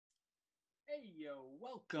Hey yo,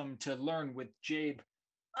 welcome to Learn with Jabe.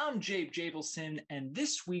 I'm Jabe Jabelson, and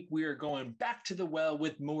this week we are going back to the well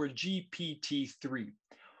with more GPT-3.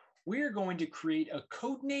 We are going to create a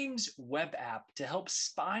Codenames Web App to help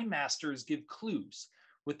Spymasters give clues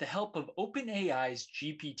with the help of OpenAI's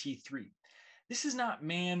GPT-3. This is not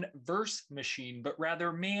man versus machine, but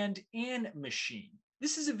rather man and machine.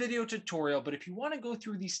 This is a video tutorial, but if you want to go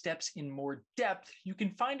through these steps in more depth, you can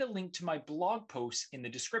find a link to my blog post in the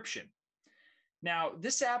description. Now,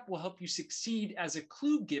 this app will help you succeed as a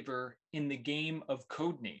clue giver in the game of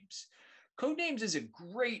Codenames. Codenames is a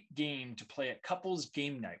great game to play at couples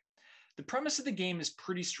game night. The premise of the game is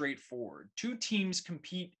pretty straightforward. Two teams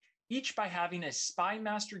compete, each by having a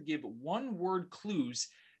spymaster give one-word clues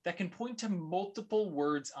that can point to multiple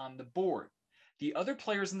words on the board. The other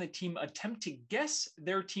players on the team attempt to guess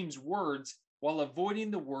their team's words while avoiding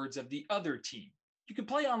the words of the other team. You can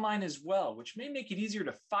play online as well, which may make it easier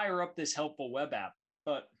to fire up this helpful web app,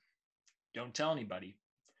 but don't tell anybody.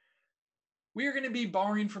 We are going to be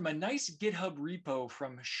borrowing from a nice GitHub repo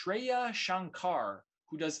from Shreya Shankar,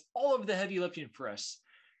 who does all of the heavy lifting for us.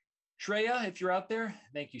 Shreya, if you're out there,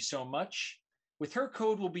 thank you so much. With her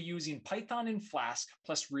code, we'll be using Python and Flask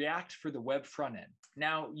plus React for the web front end.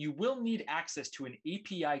 Now, you will need access to an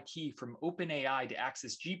API key from OpenAI to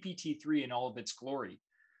access GPT-3 in all of its glory.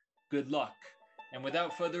 Good luck. And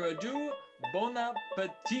without further ado, bon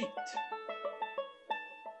appetit!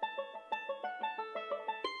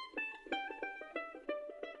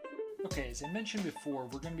 Okay, as I mentioned before,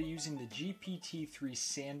 we're going to be using the GPT-3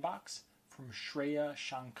 sandbox from Shreya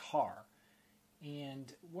Shankar.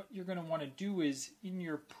 And what you're going to want to do is in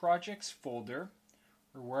your projects folder,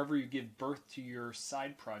 or wherever you give birth to your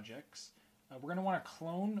side projects, we're going to want to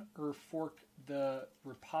clone or fork the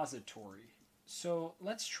repository. So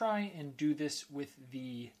let's try and do this with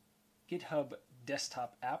the GitHub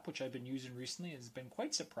desktop app, which I've been using recently. It's been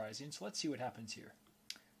quite surprising. So let's see what happens here.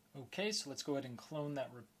 Okay, so let's go ahead and clone that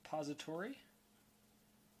repository.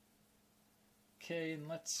 Okay, and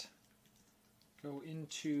let's go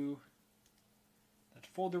into that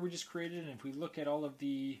folder we just created. And if we look at all of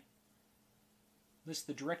the list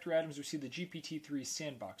the directory items, we see the GPT-3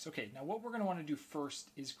 sandbox. Okay, now what we're going to want to do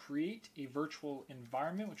first is create a virtual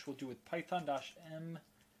environment, which we'll do with python-m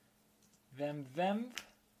vemvemv.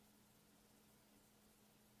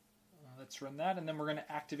 Let's run that, and then we're going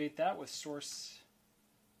to activate that with source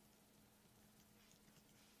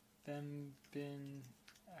vembin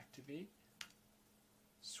activate.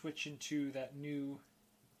 Switch into that new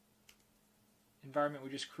environment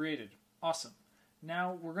we just created. Awesome.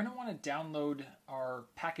 Now we're going to want to download our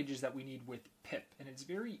packages that we need with pip, and it's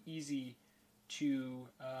very easy to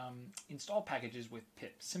install packages with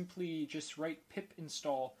pip. Simply just write pip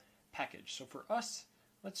install package. So for us,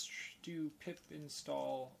 let's do pip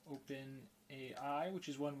install OpenAI, which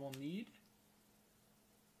is one we'll need.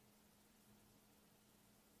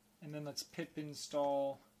 And then let's pip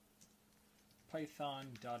install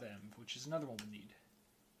python.env, which is another one we'll need.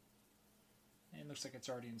 And it looks like it's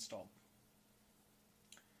already installed.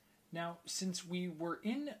 Now, since we were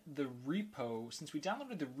in the repo, since we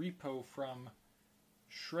downloaded the repo from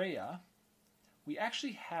Shreya, we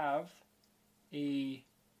actually have a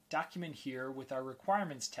document here with our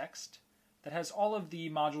requirements text that has all of the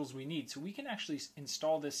modules we need. So we can actually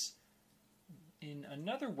install this in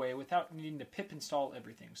another way without needing to pip install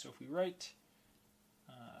everything. So if we write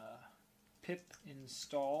pip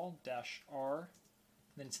install -r,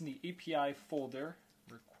 then it's in the API folder,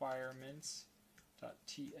 requirements,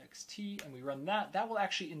 .txt, and we run that, that will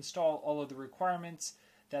actually install all of the requirements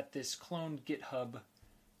that this cloned GitHub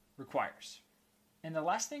requires. And the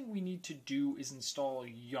last thing we need to do is install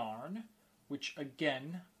yarn, which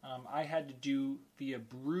again, I had to do via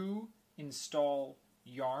brew install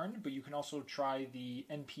yarn, but you can also try the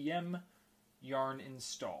npm yarn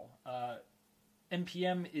install.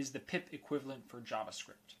 npm is the pip equivalent for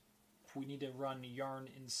JavaScript. If we need to run yarn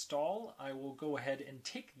install, I will go ahead and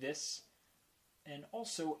take this and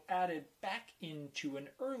also add it back into an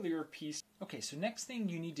earlier piece. Okay, so next thing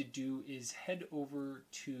you need to do is head over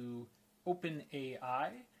to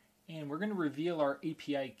OpenAI, and we're going to reveal our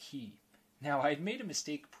API key. Now, I had made a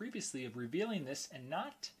mistake previously of revealing this and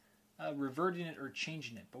not reverting it or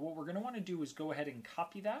changing it, but what we're going to want to do is go ahead and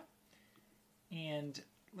copy that, and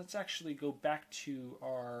let's actually go back to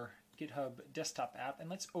our GitHub desktop app, and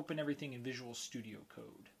let's open everything in Visual Studio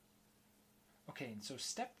Code. Okay, and so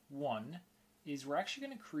step one is we're actually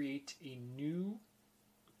going to create a new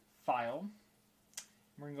file.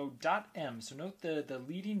 We're going to go .m, so note the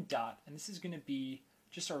leading dot, and this is going to be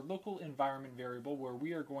just our local environment variable where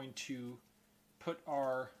we are going to put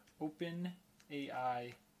our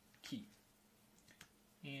OpenAI key.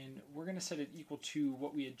 And we're going to set it equal to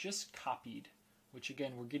what we had just copied, which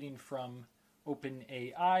again we're getting from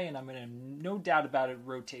OpenAI, and I'm going to, no doubt about it,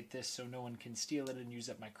 rotate this so no one can steal it and use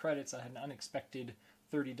up my credits. I had an unexpected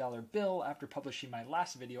 $30 bill after publishing my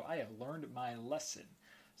last video. I have learned my lesson.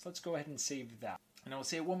 So let's go ahead and save that. And I will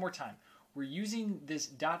say it one more time. We're using this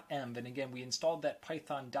 .env, and again we installed that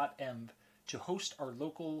python .env to host our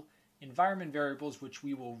local environment variables, which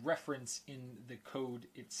we will reference in the code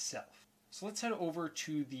itself. So let's head over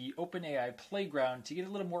to the OpenAI playground to get a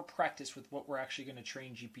little more practice with what we're actually going to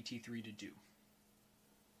train GPT-3 to do.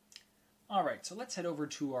 All right, so let's head over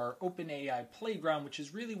to our OpenAI playground, which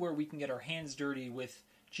is really where we can get our hands dirty with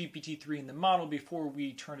GPT-3 in the model before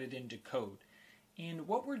we turn it into code. And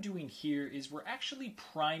what we're doing here is we're actually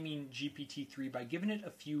priming GPT-3 by giving it a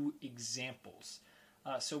few examples.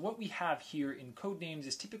 So what we have here in Codenames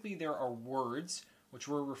is typically there are words, which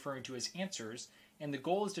we're referring to as answers, and the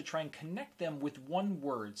goal is to try and connect them with one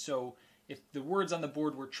word. So if the words on the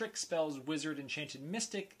board were trick, spells, wizard, enchanted,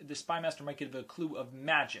 mystic, the Spymaster might give a clue of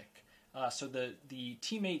magic. So the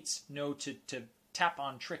teammates know to tap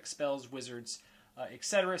on trick, spells, wizards,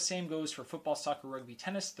 etc. Same goes for football, soccer, rugby,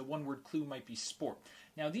 tennis. The one-word clue might be sport.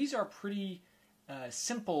 Now these are pretty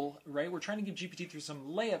simple, right? We're trying to give GPT-3 some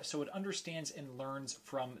layup so it understands and learns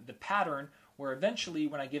from the pattern, where eventually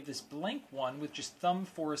when I give this blank one with just thumb,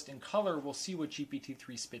 forest, and color, we'll see what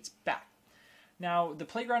GPT-3 spits back. Now the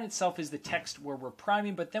playground itself is the text where we're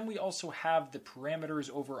priming, but then we also have the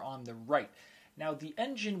parameters over on the right. Now the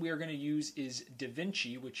engine we are going to use is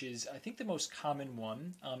DaVinci, which is I think the most common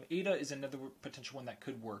one. Ada is another potential one that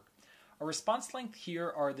could work. Our response length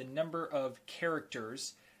here are the number of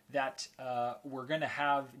characters that we're going to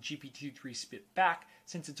have GPT-3 spit back.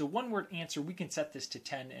 Since it's a one-word answer, we can set this to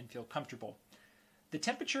 10 and feel comfortable. The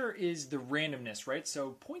temperature is the randomness, right?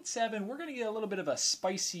 So 0.7, we're going to get a little bit of a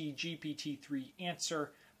spicy GPT-3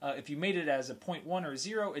 answer. If you made it as a 0.1 or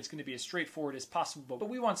 0, it's going to be as straightforward as possible. But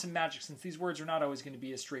we want some magic since these words are not always going to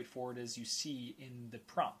be as straightforward as you see in the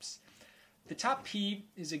prompts. The top P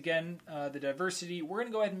is, again, the diversity. We're going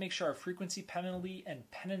to go ahead and make sure our frequency penalty and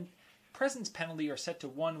presence penalty are set to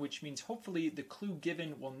 1, which means hopefully the clue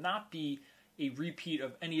given will not be a repeat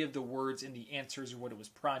of any of the words in the answers or what it was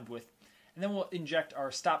primed with. And then we'll inject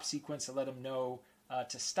our stop sequence to let them know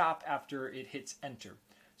to stop after it hits enter.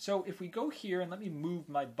 So if we go here, and let me move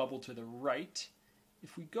my bubble to the right.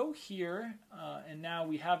 If we go here, and now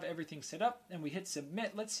we have everything set up, and we hit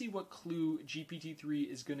submit, let's see what clue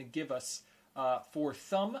GPT-3 is going to give us for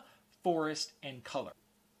thumb, forest, and color.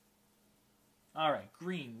 All right,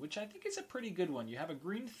 green, which I think is a pretty good one. You have a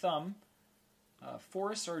green thumb.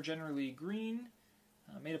 Forests are generally green,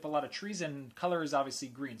 made up a lot of trees, and color is obviously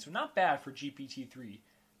green. So not bad for GPT-3,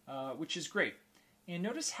 which is great. And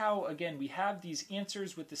notice how, again, we have these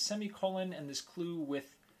answers with the semicolon and this clue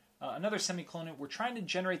with another semicolon. We're trying to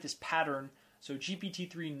generate this pattern so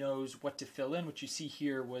GPT-3 knows what to fill in. What you see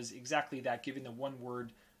here was exactly that, giving the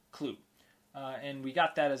one-word clue. And we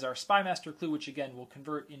got that as our Spymaster clue, which, again, we'll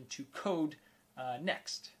convert into code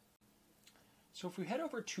next. So if we head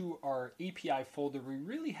over to our API folder, we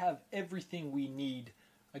really have everything we need,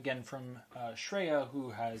 again, from Shreya,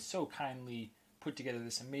 who has so kindly put together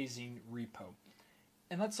this amazing repo.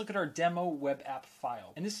 And let's look at our demo web app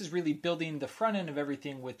file. And this is really building the front end of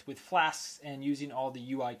everything with flasks and using all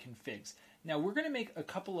the UI configs. Now we're going to make a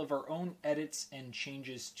couple of our own edits and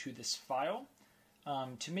changes to this file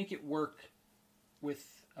to make it work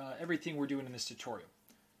with everything we're doing in this tutorial.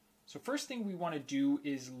 So first thing we want to do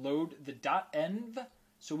is load the .env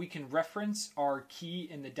so we can reference our key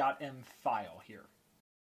in the .env file here.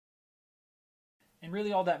 And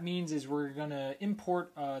really all that means is we're going to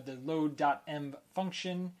import the load.env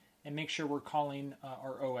function and make sure we're calling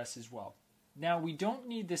our OS as well. Now we don't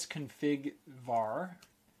need this config var,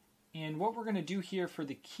 and what we're going to do here for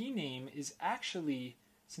the key name is actually,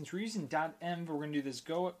 since we're using .env, we're going to do this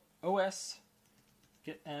go os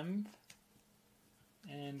get env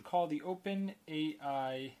and call the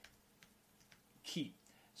OpenAI key.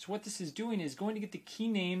 So what this is doing is going to get the key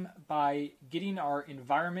name by getting our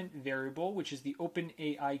environment variable, which is the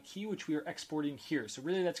OpenAI key, which we are exporting here. So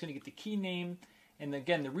really that's going to get the key name. And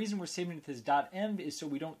again, the reason we're saving it as .env is so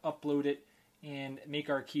we don't upload it and make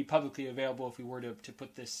our key publicly available if we were to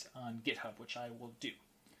put this on GitHub, which I will do.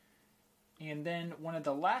 And then one of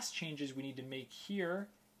the last changes we need to make here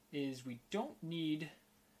is we don't need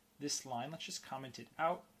this line. Let's just comment it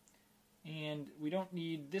out. And we don't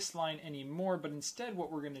need this line anymore, but instead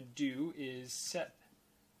what we're going to do is set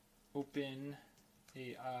OpenAI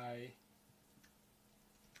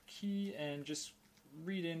key and just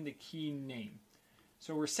read in the key name.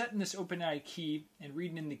 So we're setting this OpenAI key and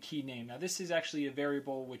reading in the key name. Now this is actually a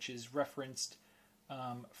variable which is referenced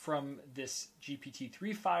from this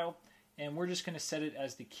GPT-3 file, and we're just going to set it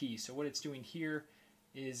as the key. So what it's doing here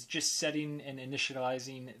is just setting and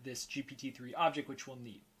initializing this GPT-3 object, which we'll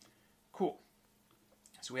need. Cool.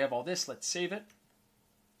 So we have all this. Let's save it.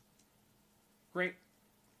 Great.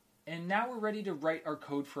 And now we're ready to write our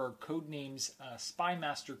code for our Codenames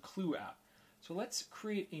Spymaster Clue app. So let's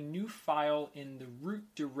create a new file in the root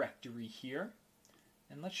directory here,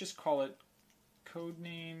 and let's just call it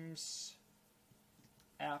Codenames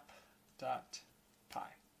app.py.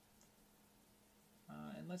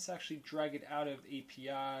 And let's actually drag it out of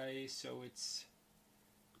API so it's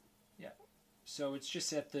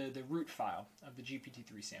just at the root file of the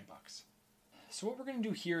GPT-3 sandbox. So what we're going to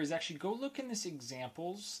do here is actually go look in this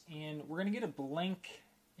examples, and we're going to get a blank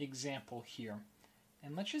example here.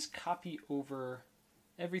 And let's just copy over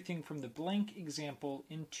everything from the blank example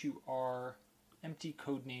into our empty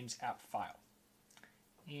Codenames app file.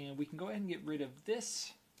 And we can go ahead and get rid of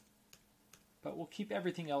this, but we'll keep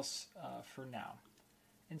everything else for now.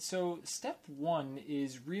 And so step one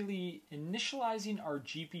is really initializing our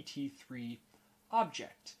GPT-3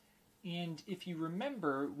 object. And if you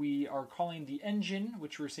remember, we are calling the engine,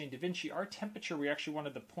 which we're saying DaVinci, our temperature, we actually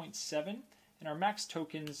wanted the 0.7, and our max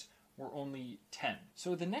tokens were only 10.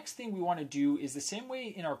 So the next thing we want to do is the same way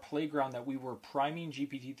in our playground that we were priming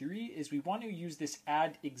GPT-3, is we want to use this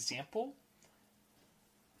add example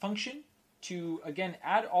function to, again,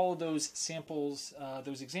 add all of those samples,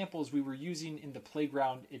 those examples we were using in the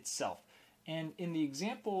playground itself. And in the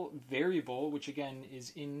example variable, which again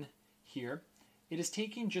is in here, it is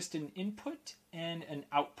taking just an input and an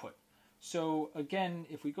output. So again,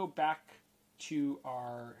 if we go back to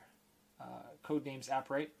our Codenames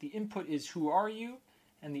app, right, the input is who are you,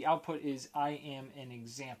 and the output is I am an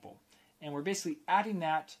example. And we're basically adding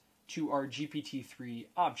that to our GPT-3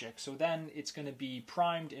 object. So then it's going to be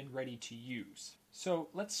primed and ready to use. So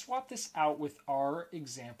let's swap this out with our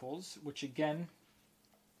examples, which again,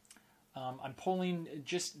 I'm pulling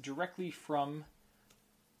just directly from,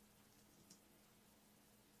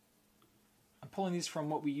 I'm pulling these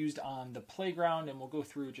from what we used on the playground, and we'll go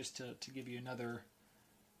through just to give you another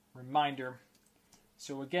reminder.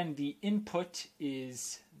 So again, the input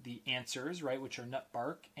is the answers, right, which are nut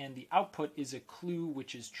bark, and the output is a clue,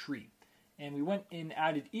 which is tree. And we went and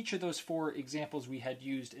added each of those four examples we had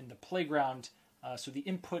used in the playground. So the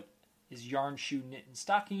input is yarn, shoe, knit, and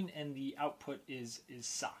stocking, and the output is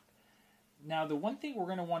sock. Now the one thing we're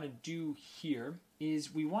going to want to do here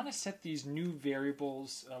is we want to set these new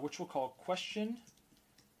variables, which we'll call question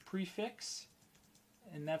prefix,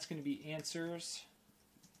 and that's going to be answers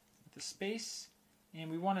with a space. And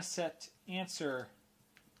we want to set answer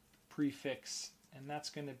prefix, and that's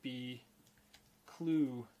going to be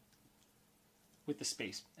clue with the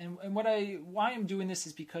space. And why I'm doing this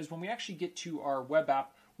is because when we actually get to our web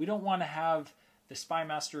app, we don't want to have the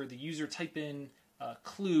Spymaster or the user type in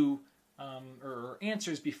clue or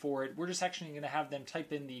answers before it. We're just actually going to have them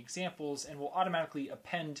type in the examples, and we'll automatically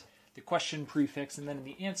append the question prefix, and then in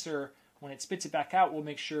the answer, when it spits it back out, we'll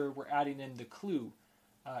make sure we're adding in the clue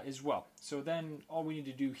as well. So then all we need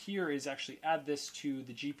to do here is actually add this to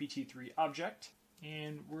the GPT-3 object,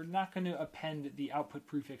 and we're not going to append the output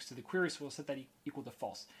prefix to the query, so we'll set that equal to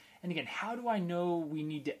false. And again, how do I know we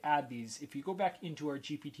need to add these? If you go back into our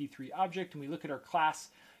GPT-3 object and we look at our class,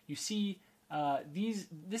 you see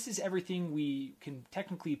this is everything we can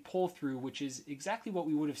technically pull through, which is exactly what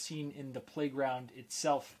we would have seen in the playground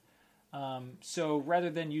itself. So rather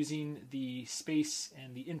than using the space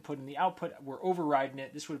and the input and the output, we're overriding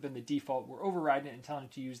it. This would have been the default. We're overriding it and telling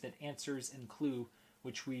it to use that answers and clue,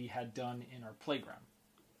 which we had done in our playground.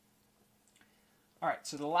 All right,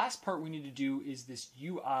 so the last part we need to do is this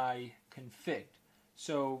UI config.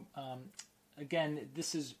 So again,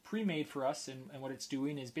 this is pre-made for us, and what it's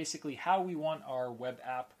doing is basically how we want our web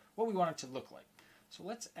app, what we want it to look like. So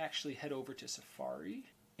let's actually head over to Safari,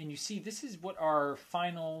 and you see this is what our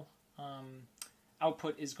final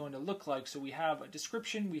output is going to look like. So we have a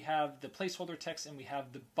description, we have the placeholder text, and we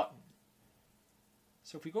have the button.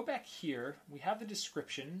 So if we go back here, we have the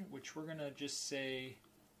description, which we're going to just say,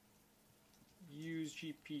 use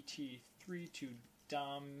GPT-3 to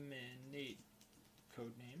dominate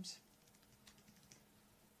codenames.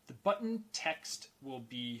 The button text will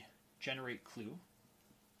be generate clue.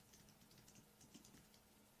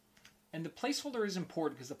 And the placeholder is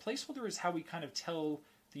important because the placeholder is how we kind of tell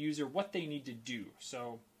the user what they need to do.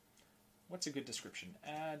 So what's a good description?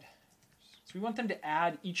 Add. So we want them to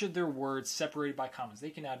add each of their words separated by commas.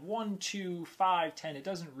 They can add 1, 2, 5, 10. It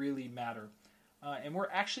doesn't really matter And we're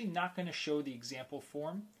actually not going to show the example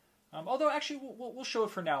form. Although actually we'll show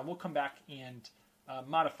it for now. We'll come back and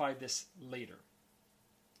modify this later.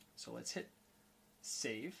 So let's hit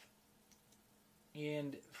save.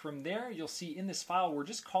 And from there, you'll see in this file, we're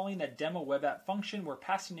just calling that demo web app function. We're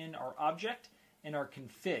passing in our object and our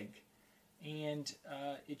config. And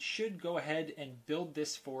it should go ahead and build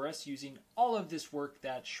this for us using all of this work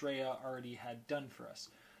that Shreya already had done for us.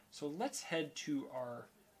 So let's head to our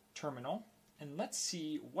terminal and let's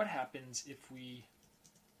see what happens if we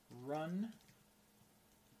run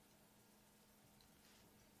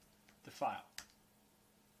the file.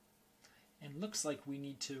 And looks like we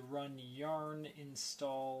need to run yarn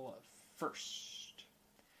install first.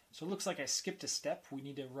 So it looks like I skipped a step. We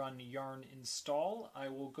need to run yarn install. I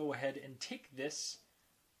will go ahead and take this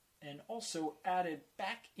and also add it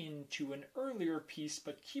back into an earlier piece,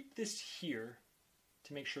 but keep this here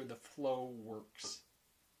to make sure the flow works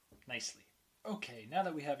nicely. Okay, now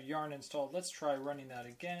that we have yarn installed, let's try running that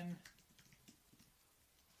again.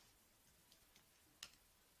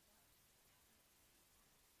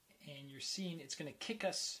 And you're seeing it's going to kick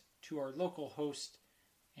us to our local host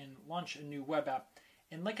and launch a new web app.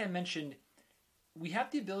 And like I mentioned, we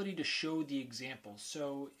have the ability to show the examples.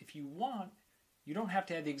 So if you want, you don't have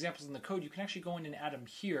to add the examples in the code. You can actually go in and add them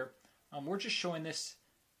here. We're just showing this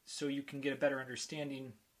so you can get a better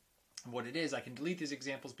understanding of what it is. I can delete these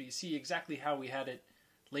examples, but you see exactly how we had it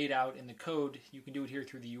laid out in the code. You can do it here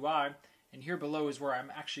through the UI. And here below is where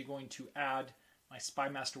I'm actually going to add my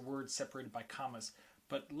Spymaster words separated by commas.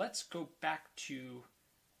 But let's go back to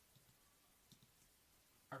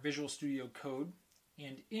our Visual Studio Code.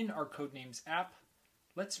 And in our Codenames app,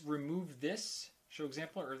 let's remove this show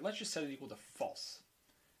example, or let's just set it equal to false,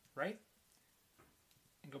 right?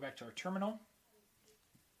 And go back to our terminal.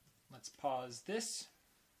 Let's pause this.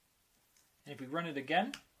 And if we run it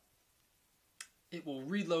again, it will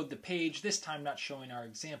reload the page, this time not showing our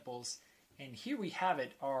examples. And here we have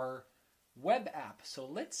it, our web app. So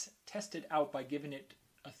let's test it out by giving it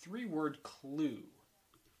a 3-word clue.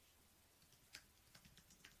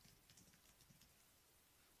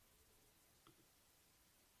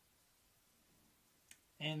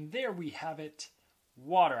 And there we have it,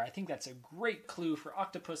 water. I think that's a great clue for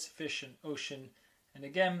octopus, fish, and ocean. And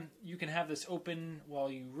again, you can have this open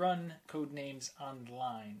while you run Codenames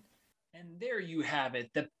online. And there you have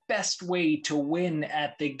it, the best way to win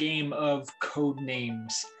at the game of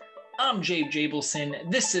Codenames. I'm Jabe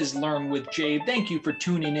Jabelson. This is Learn with Jabe. Thank you for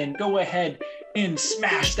tuning in. Go ahead and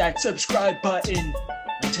smash that subscribe button.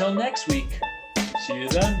 Until next week, see you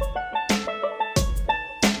then.